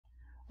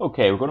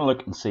Okay, we're going to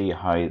look and see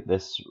how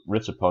this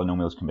roots of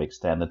polynomials can be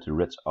extended to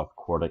roots of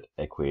quartic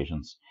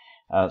equations.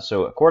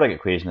 So a quartic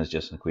equation is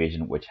just an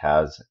equation which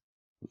has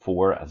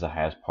 4 as the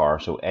highest power.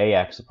 So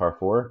ax to the power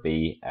 4,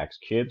 bx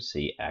cubed,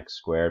 cx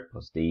squared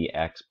plus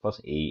dx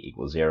plus e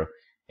equals 0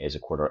 is a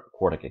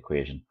quartic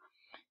equation.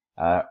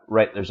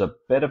 Right, there's a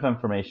bit of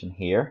information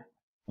here.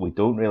 We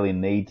don't really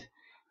need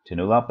to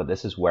know that, but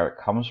this is where it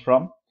comes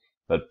from.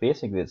 But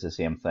basically it's the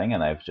same thing,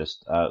 and I've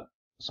just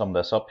summed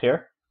this up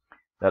here.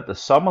 That the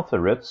sum of the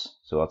roots,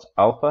 so that's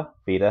alpha,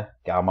 beta,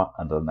 gamma,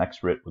 and the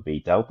next root would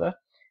be delta,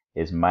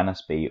 is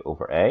minus b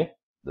over a.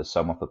 The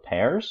sum of the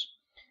pairs,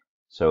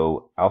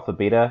 so alpha,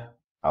 beta,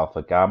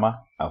 alpha,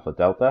 gamma, alpha,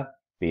 delta,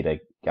 beta,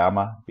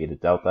 gamma, beta,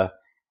 delta,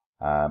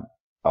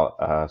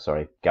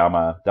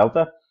 gamma,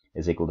 delta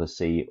is equal to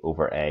c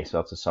over a. So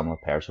that's the sum of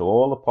the pairs. So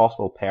all the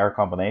possible pair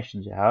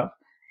combinations you have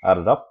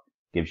added up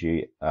gives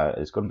you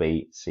is going to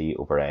be c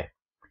over a.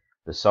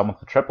 The sum of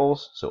the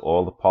triples, so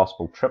all the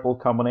possible triple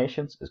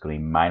combinations, is going to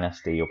be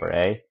minus d over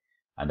a.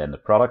 And then the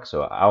product,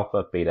 so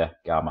alpha, beta,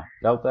 gamma,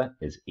 delta,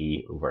 is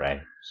e over a.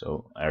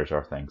 So there's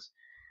our things.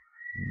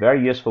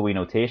 Very useful wee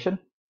notation.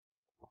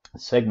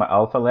 Sigma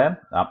alpha then,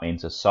 that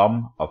means the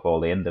sum of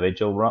all the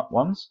individual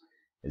ones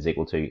is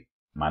equal to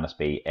minus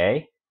b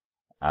a.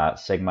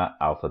 Sigma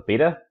alpha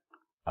beta,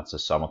 that's the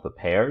sum of the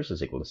pairs,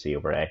 is equal to c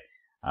over a.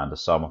 And the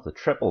sum of the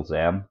triples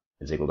then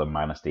is equal to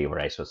minus d over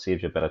a. So it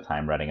saves you a bit of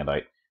time writing it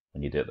out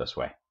when you do it this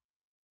way.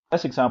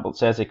 This example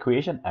says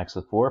equation x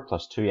to the 4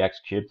 plus 2x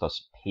cubed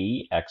plus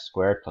px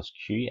squared plus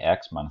qx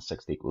minus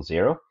 60 equals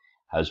 0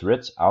 has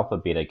roots alpha,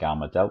 beta,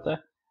 gamma,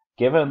 delta.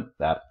 Given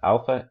that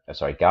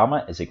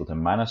gamma is equal to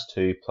minus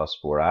 2 plus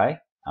 4i,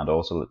 and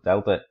also that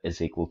delta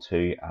is equal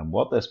to, and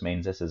what this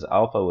means, this is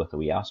alpha with the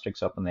wee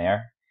asterisk up in the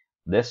air.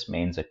 This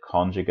means a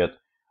conjugate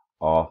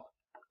of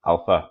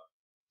alpha.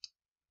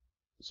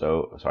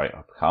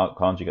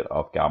 Conjugate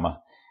of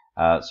gamma.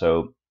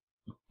 So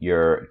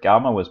your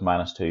gamma was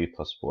minus 2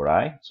 plus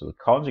 4i, so the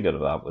conjugate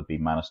of that would be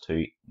minus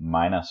 2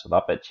 minus, so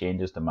that bit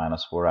changes to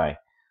minus 4i.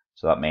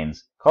 So that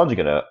means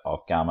conjugate of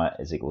gamma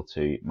is equal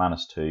to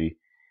minus 2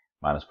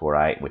 minus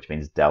 4i, which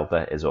means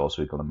delta is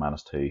also equal to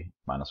minus 2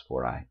 minus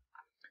 4i.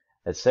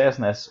 It says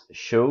in this,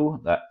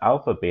 show that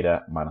alpha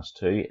beta minus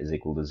 2 is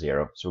equal to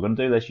 0. So we're going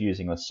to do this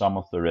using the sum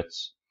of the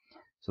roots.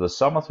 So the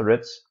sum of the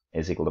roots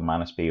is equal to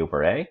minus b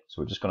over a.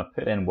 So we're just going to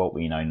put in what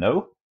we now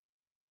know.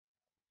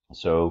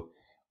 So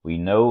we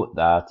know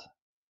that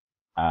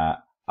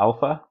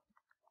alpha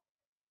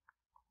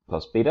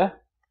plus beta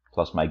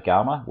plus my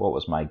gamma, what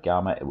was my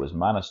gamma? It was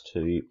minus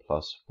 2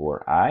 plus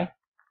 4i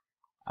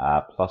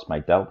plus my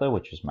delta,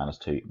 which is minus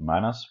 2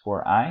 minus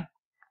 4i,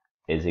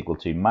 is equal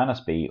to minus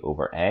b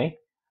over a.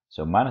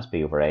 So minus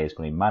b over a is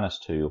going to be minus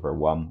 2 over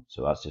 1,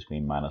 so that's just going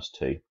to be minus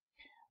 2.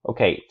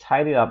 Okay,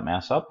 tidy that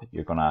mess up.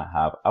 You're going to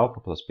have alpha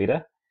plus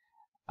beta.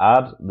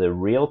 Add the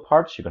real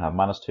parts, you're going to have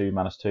minus 2,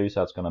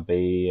 so that's going to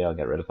be, I'll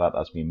get rid of that,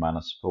 that's going to be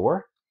minus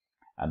 4.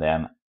 And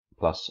then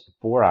plus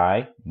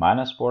 4i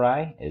minus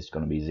 4i is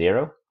going to be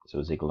 0, so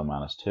it's equal to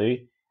minus 2.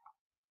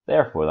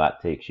 Therefore,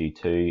 that takes you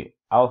to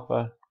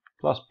alpha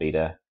plus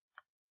beta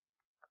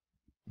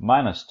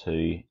minus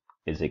 2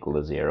 is equal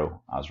to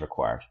 0 as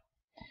required.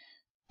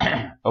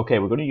 Okay,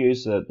 we're going to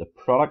use the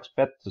products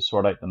bit to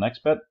sort out the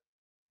next bit.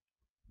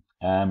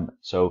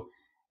 So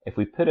if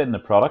we put in the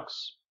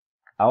products,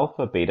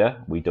 alpha,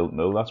 beta, we don't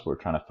know, that's what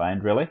we're trying to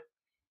find really.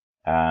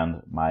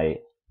 And my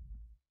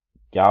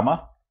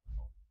gamma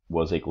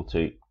was equal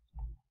to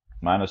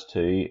minus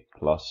 2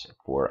 plus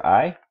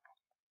 4i.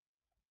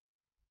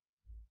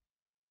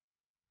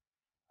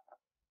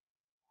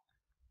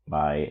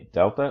 My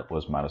delta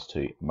was minus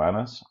 2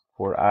 minus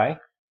 4i.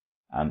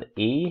 And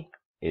e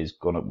was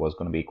going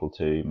to be equal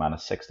to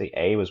minus 60.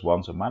 A was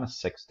 1, so minus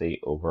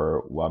 60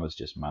 over 1 is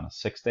just minus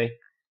 60.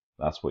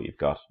 That's what you've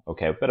got.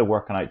 Okay, a bit of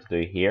working out to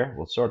do here.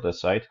 We'll sort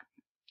this out.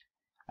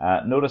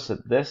 Notice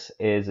that this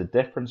is a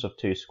difference of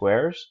two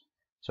squares.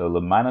 So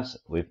the minus,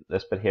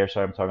 this bit here,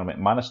 sorry, I'm talking about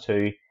minus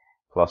 2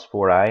 plus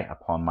 4i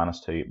upon minus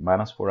 2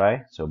 minus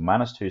 4i. So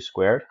minus 2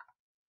 squared.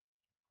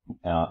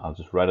 I'll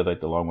just write it out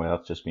the long way.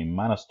 That's just be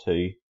minus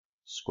 2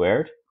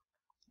 squared.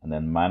 And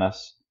then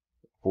minus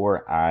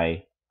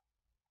 4i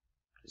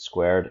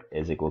squared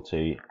is equal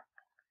to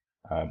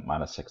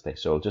minus 60.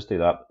 So I'll just do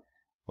that.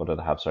 What did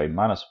I have? Sorry,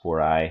 minus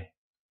 4i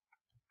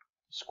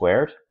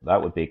squared.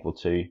 That would be equal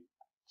to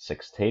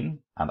 16.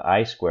 And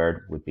I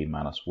squared would be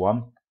minus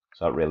 1.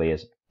 So that really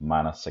is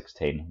minus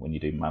 16 when you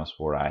do minus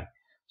 4i.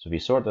 So if you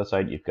sort this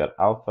out, you've got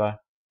alpha,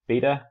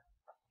 beta,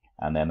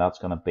 and then that's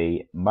going to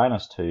be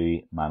minus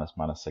 2 minus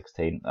minus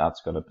 16.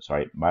 That's going to,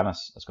 sorry,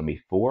 minus, it's going to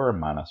be 4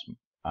 minus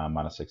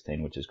minus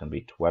 16, which is going to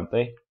be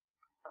 20.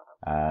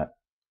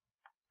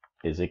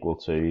 Is equal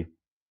to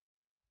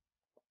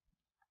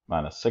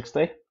minus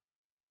 60,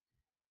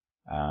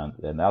 and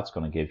then that's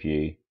going to give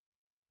you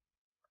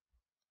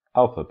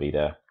alpha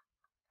beta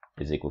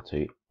is equal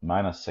to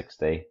minus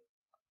 60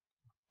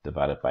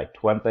 divided by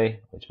 20,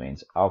 which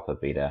means alpha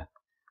beta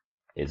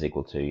is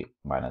equal to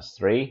minus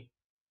 3,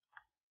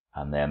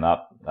 and then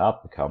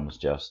that becomes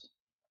just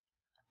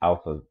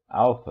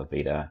alpha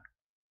beta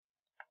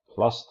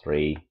plus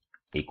 3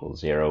 equals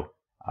 0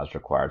 as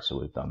required. So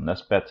we've done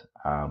this bit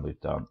and we've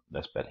done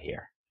this bit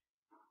here.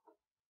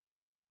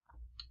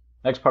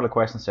 Next part of the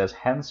question says,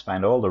 hence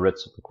find all the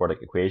roots of the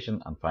quartic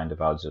equation and find the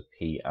values of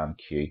P and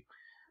Q.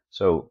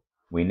 So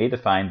we need to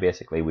find,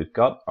 basically, we've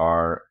got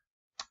our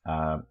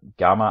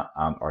gamma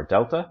and our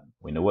delta.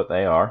 We know what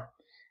they are.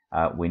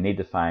 We need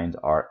to find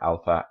our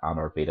alpha and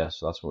our beta.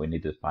 So that's what we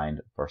need to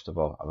find first of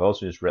all. I've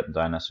also just written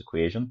down this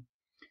equation,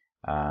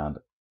 and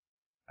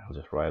I'll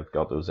just write, I've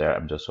got those there.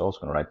 I'm just also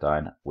going to write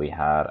down, we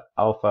had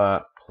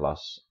alpha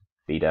plus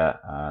beta,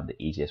 and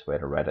the easiest way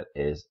to write it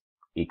is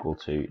equal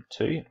to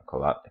 2. I'll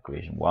call that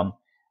equation 1.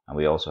 And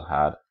we also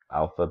had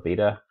alpha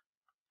beta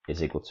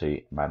is equal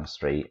to minus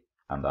 3,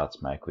 and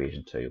that's my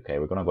equation 2. Okay,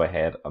 we're going to go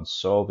ahead and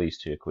solve these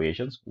two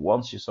equations.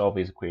 Once you solve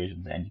these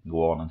equations, then you can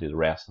go on and do the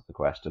rest of the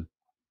question.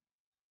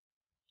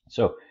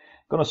 So I'm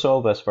going to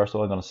solve this. First of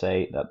all, I'm going to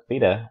say that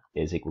beta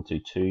is equal to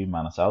 2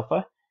 minus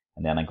alpha,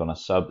 and then I'm going to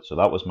sub, so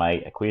that was my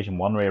equation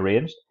 1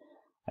 rearranged,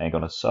 and I'm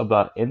going to sub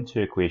that into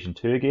equation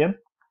 2 again.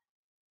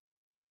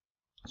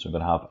 So I'm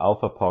going to have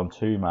alpha upon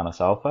 2 minus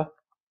alpha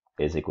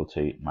is equal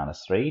to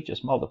minus 3.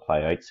 Just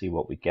multiply out, see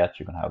what we get.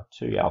 You're going to have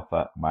 2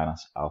 alpha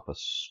minus alpha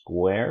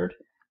squared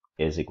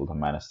is equal to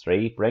minus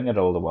 3. Bring it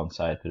all to one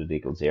side, put it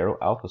equal 0.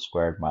 Alpha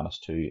squared minus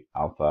 2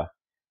 alpha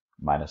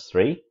minus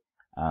 3.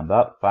 And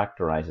that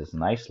factorizes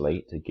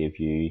nicely to give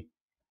you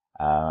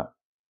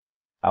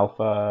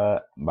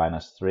alpha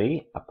minus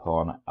 3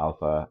 upon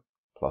alpha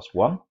plus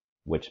 1,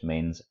 which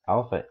means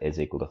alpha is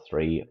equal to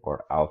 3,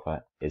 or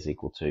alpha is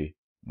equal to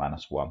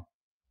minus 1.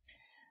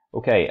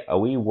 Okay, a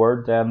wee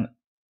word then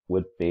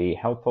would be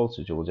helpful,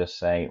 so you will just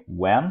say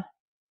when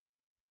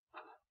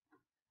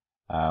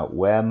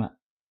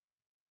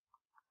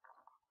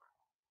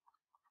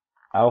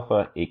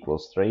alpha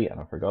equals 3, and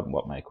I've forgotten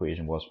what my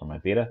equation was for my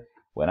beta.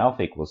 When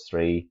alpha equals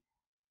 3,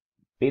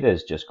 beta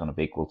is just going to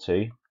be equal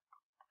to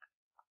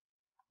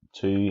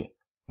 2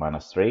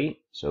 minus 3,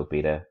 so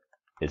beta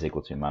is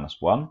equal to minus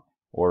 1.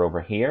 Or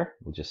over here,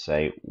 we'll just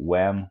say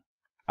when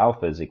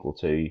alpha is equal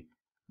to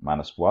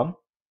minus 1,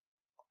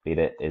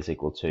 beta is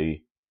equal to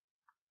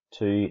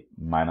 2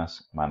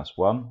 minus minus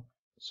 1.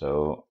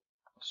 So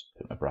just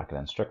put my bracket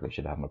in, strictly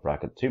should have my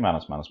bracket. 2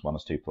 minus minus 1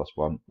 is 2 plus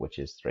 1, which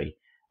is 3.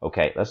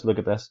 Okay, let's look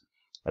at this.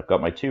 I've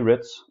got my two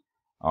roots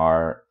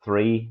are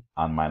 3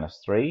 and minus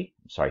 3.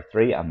 Sorry,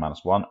 3 and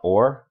minus 1,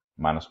 or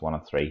minus 1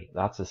 and 3.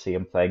 That's the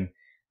same thing.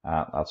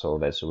 That's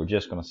all it is. So we're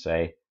just going to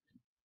say,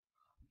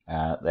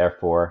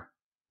 therefore,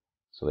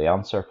 so the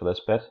answer for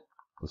this bit,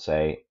 we'll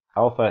say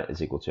alpha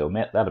is equal to,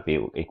 omit, that'll be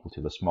equal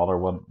to the smaller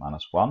one,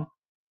 minus 1.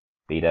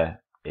 Beta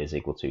is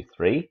equal to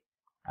 3.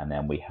 And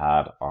then we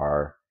had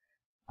our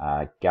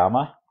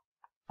gamma.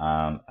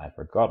 And I've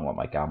forgotten what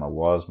my gamma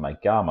was. My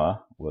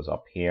gamma was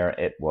up here.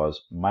 It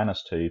was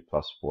minus 2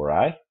 plus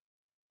 4i.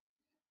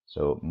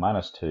 So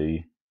minus 2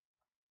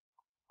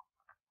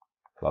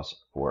 plus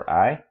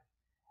 4i.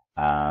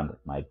 And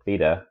my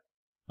beta,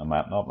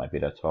 not my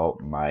beta at all,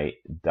 my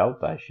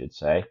delta, I should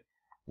say,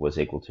 was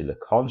equal to the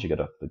conjugate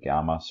of the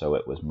gamma. So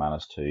it was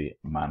minus 2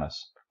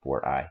 minus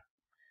 4i.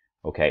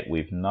 Okay,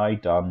 we've now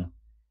done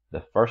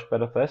the first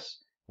bit of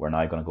this. We're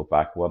now going to go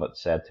back. What it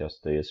said to us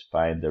to do is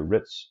find the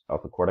roots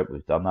of the quartic.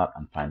 We've done that,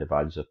 and find the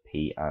values of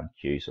P and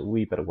Q. So a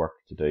wee bit of work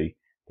to do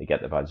to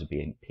get the values of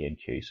P and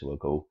Q. So we'll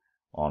go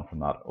on from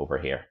that over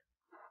here.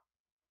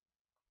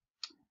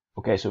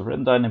 Okay, so we've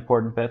written down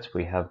important bits.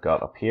 We have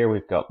got up here,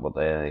 we've got what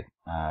the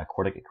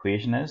quartic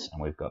equation is,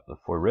 and we've got the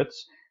 4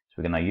 roots. So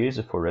we're going to use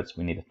the 4 roots.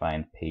 We need to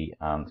find P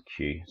and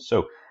Q.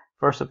 So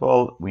first of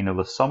all, we know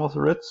the sum of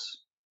the roots.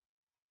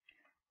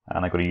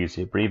 And I'm going to use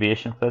the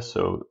abbreviation for this,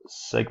 so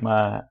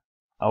sigma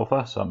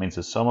alpha, so that means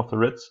the sum of the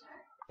roots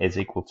is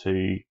equal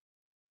to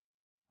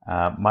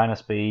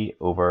minus b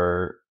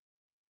over,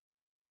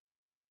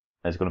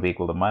 is going to be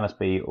equal to minus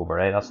b over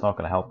a. That's not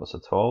going to help us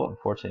at all,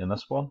 unfortunately, in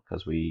this one,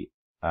 because we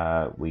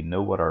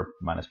know what our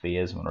minus b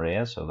is and what our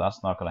a is, so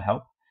that's not going to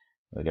help.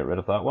 We'll get rid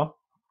of that one.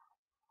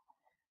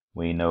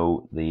 We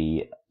know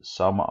the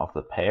sum of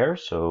the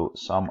pairs, so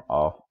sum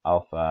of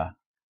alpha,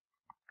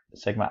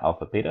 sigma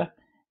alpha beta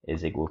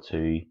is equal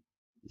to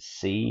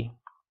c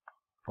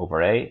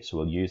over a, so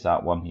we'll use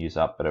that one, use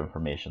that bit of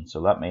information.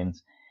 So that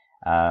means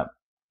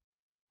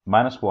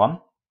minus 1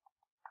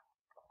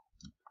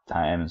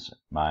 times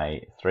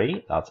my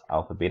 3, that's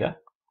alpha beta,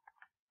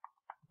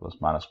 plus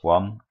minus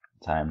 1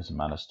 times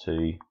minus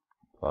 2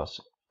 plus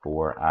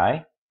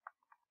 4i,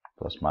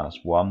 plus minus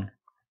 1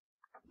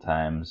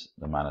 times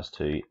the minus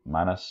 2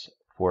 minus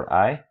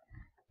 4i.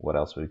 What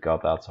else we've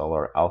got? That's all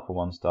our alpha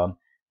ones done,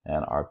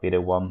 and our beta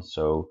one.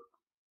 So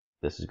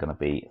this is going to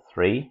be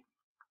 3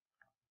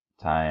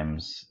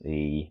 times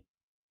the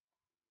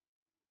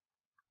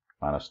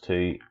minus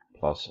 2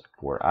 plus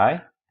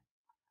 4i,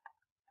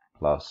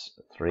 plus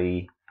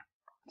 3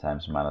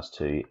 times minus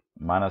 2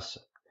 minus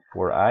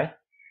 4i,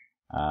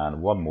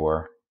 and one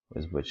more,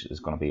 which is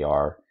going to be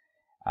our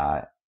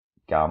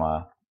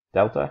gamma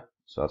delta.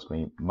 So that's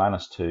going to be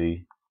minus 2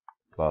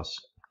 plus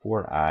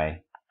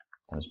 4i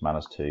times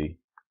minus 2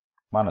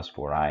 minus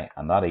 4i,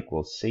 and that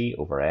equals c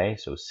over a.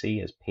 So c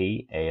is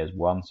p, a is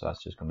 1, so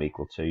that's just going to be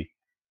equal to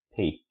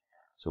p.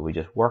 So we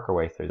just work our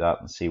way through that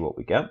and see what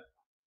we get.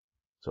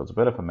 So it's a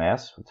bit of a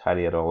mess. We'll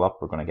tidy it all up.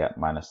 We're going to get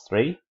minus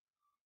 3,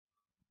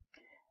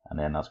 and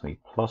then that's going to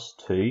be plus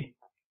 2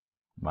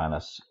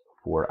 minus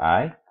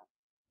 4i, and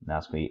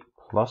that's going to be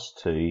plus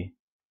 2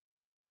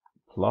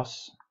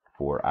 plus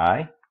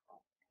 4i,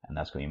 and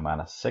that's going to be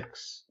minus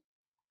 6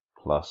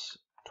 plus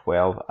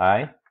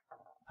 12i,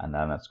 and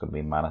then that's going to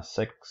be minus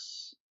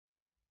 6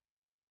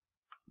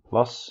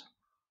 plus,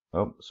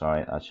 oh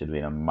sorry, that should be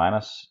a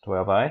minus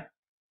 12i,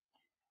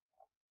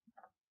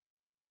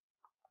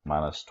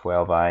 minus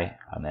 12i,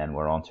 and then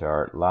we're on to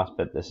our last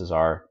bit. This is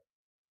our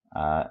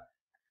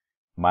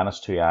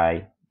minus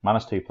 2i,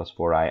 minus 2 plus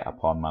 4i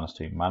upon minus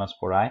 2 minus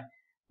 4i,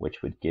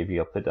 which would give you,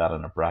 I'll put that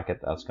in a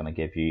bracket, that's going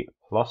to give you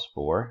plus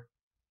 4,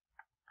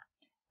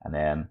 and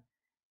then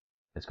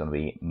it's going to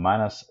be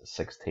minus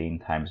 16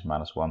 times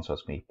minus 1, so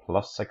it's going to be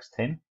plus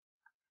 16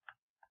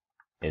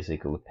 is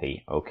equal to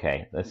p.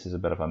 Okay, this is a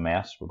bit of a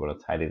mess. We're going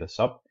to tidy this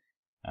up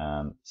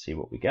and see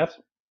what we get.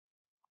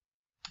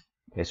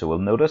 Okay, so we'll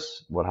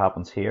notice what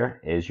happens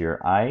here is your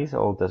i's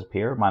all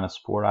disappear, minus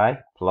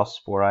 4i plus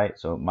 4i,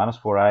 so minus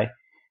 4i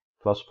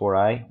plus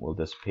 4i will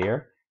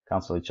disappear,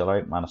 cancel each other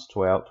out, minus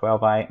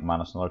 12i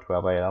minus another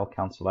 12i, that'll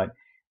cancel out.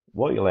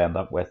 What you'll end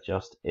up with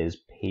just is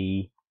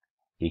p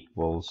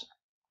equals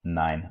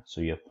 9,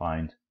 so you've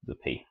found the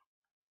p.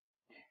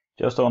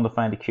 Just on to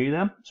find a q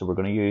then, so we're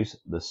going to use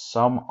the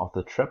sum of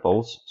the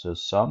triples, so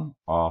sum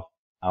of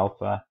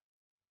alpha,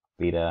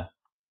 beta,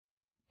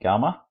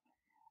 gamma,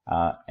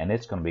 and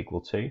it's going to be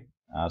equal to,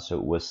 so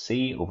it was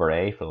c over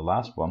a for the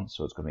last one,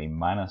 so it's going to be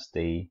minus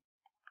d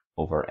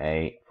over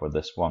a for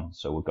this one.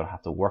 So we're going to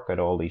have to work out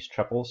all these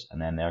triples,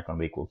 and then they're going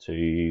to be equal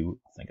to,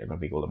 I think they're going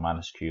to be equal to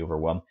minus q over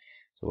 1.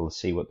 So we'll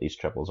see what these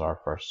triples are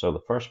first. So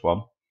the first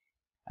one,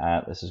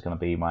 this is going to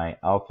be my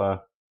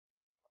alpha,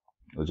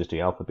 we'll just do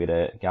alpha,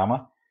 beta,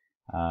 gamma,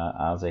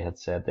 as I had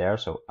said there.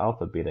 So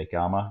alpha, beta,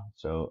 gamma,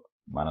 so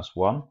minus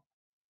 1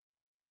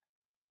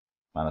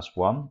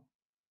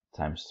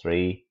 times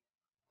 3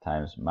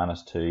 times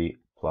minus 2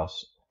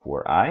 plus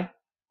 4i.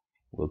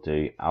 We'll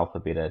do alpha,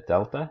 beta,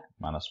 delta,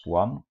 minus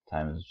 1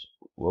 times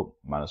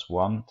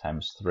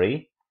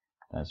 3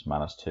 times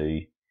minus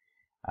 2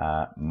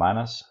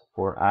 minus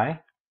 4i.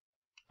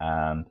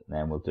 And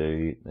then we'll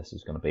do, this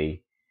is going to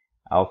be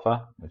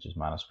alpha, which is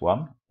minus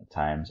 1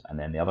 times, and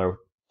then the other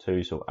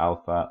 2, so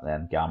alpha,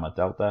 then gamma,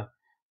 delta.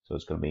 So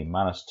it's going to be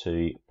minus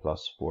 2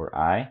 plus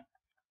 4i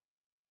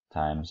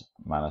times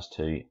minus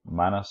 2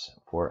 minus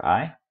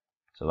 4i.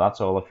 So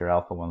that's all of your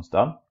alpha ones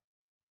done.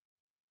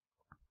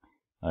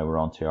 Now we're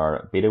on to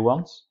our beta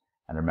ones.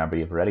 And remember,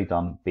 you've already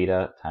done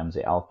beta times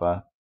the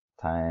alpha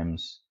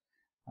times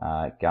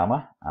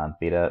gamma, and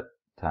beta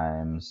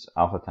times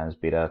alpha times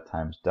beta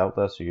times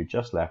delta. So you're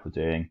just left with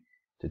doing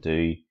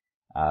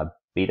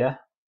beta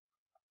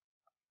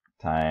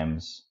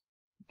times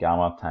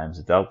gamma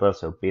times delta.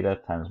 So beta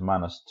times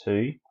minus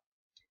 2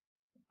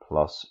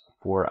 plus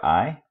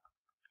 4i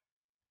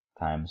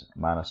times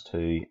minus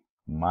 2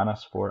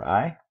 minus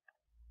 4i.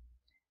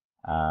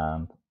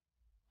 And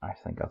I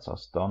think that's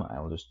us done. I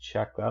will just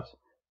check that.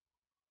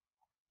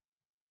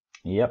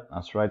 Yep,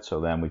 that's right. So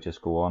then we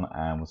just go on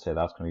and we'll say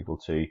that's going to be equal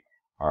to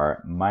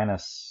our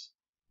minus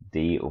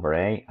d over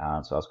a,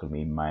 and so that's going to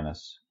be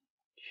minus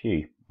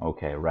q.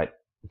 Okay, right.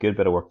 Good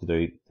bit of work to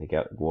do to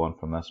get going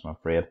from this, I'm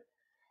afraid.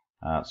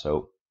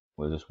 So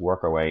we'll just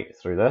work our way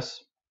through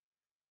this.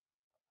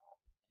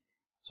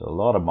 So a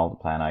lot of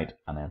multiplying out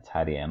and then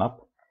tidying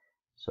up.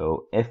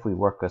 So if we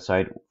work this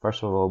out,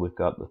 first of all, we've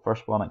got the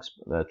first one,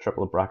 the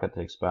triple bracket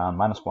to expand.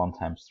 Minus 1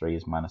 times 3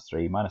 is minus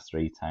 3. Minus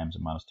 3 times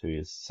minus 2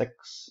 is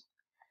 6.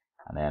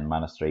 And then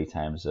minus 3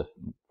 times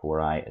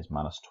 4i is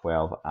minus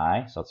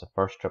 12i. So that's the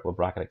first triple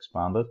bracket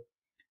expanded.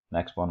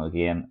 Next one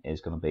again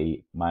is going to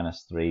be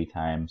minus 3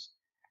 times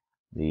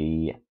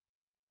the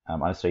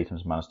minus 3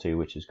 times minus 2,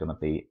 which is going to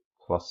be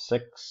plus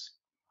 6.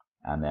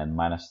 And then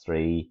minus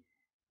 3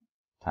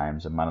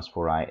 times minus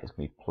 4i is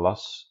going to be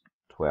plus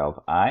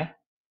 12i.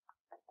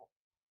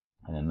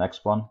 And the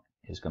next one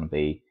is going to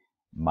be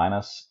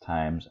minus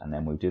times, and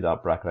then we do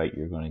that bracket out,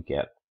 you're going to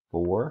get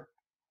 4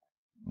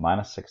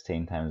 minus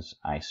 16 times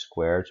I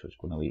squared, so it's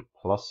going to be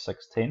plus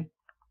 16.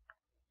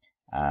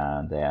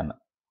 And then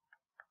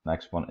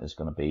next one is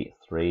going to be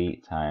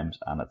 3 times,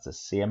 and it's the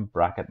same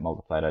bracket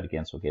multiplied out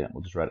again, so again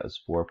we'll just write it as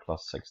 4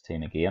 plus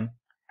 16 again,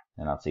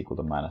 and that's equal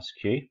to minus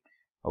q.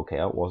 Okay,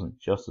 that wasn't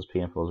just as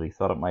painful as we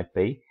thought it might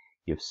be.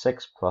 You have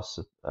 6 plus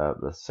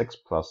the 6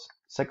 plus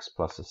 6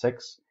 plus the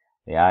 6.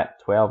 The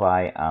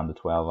 12i and the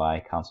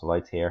 12i cancel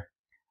out here,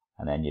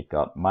 and then you've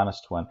got minus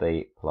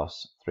 20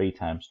 plus 3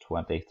 times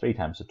 20. 3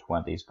 times the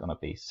 20 is going to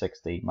be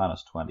 60,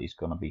 minus 20 is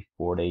going to be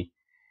 40,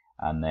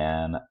 and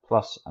then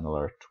plus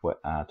another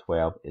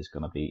 12 is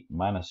going to be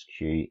minus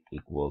q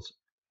equals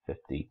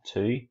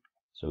 52.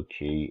 So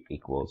q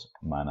equals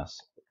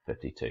minus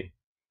 52.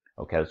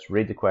 Okay, let's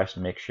read the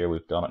question, make sure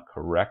we've done it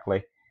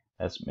correctly.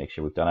 Let's make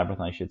sure we've done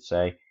everything, I should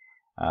say.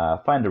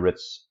 Find the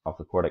roots of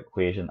the quartic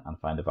equation and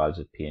find the values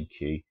of P and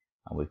Q.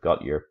 And we've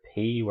got your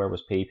P, where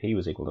was P? P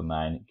was equal to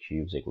 9,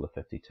 Q was equal to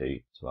 52.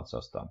 So that's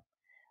us done.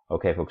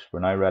 Okay, folks, we're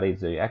now ready to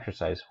do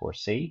exercise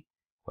 4C,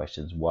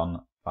 questions 1,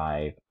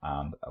 5,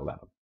 and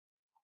 11.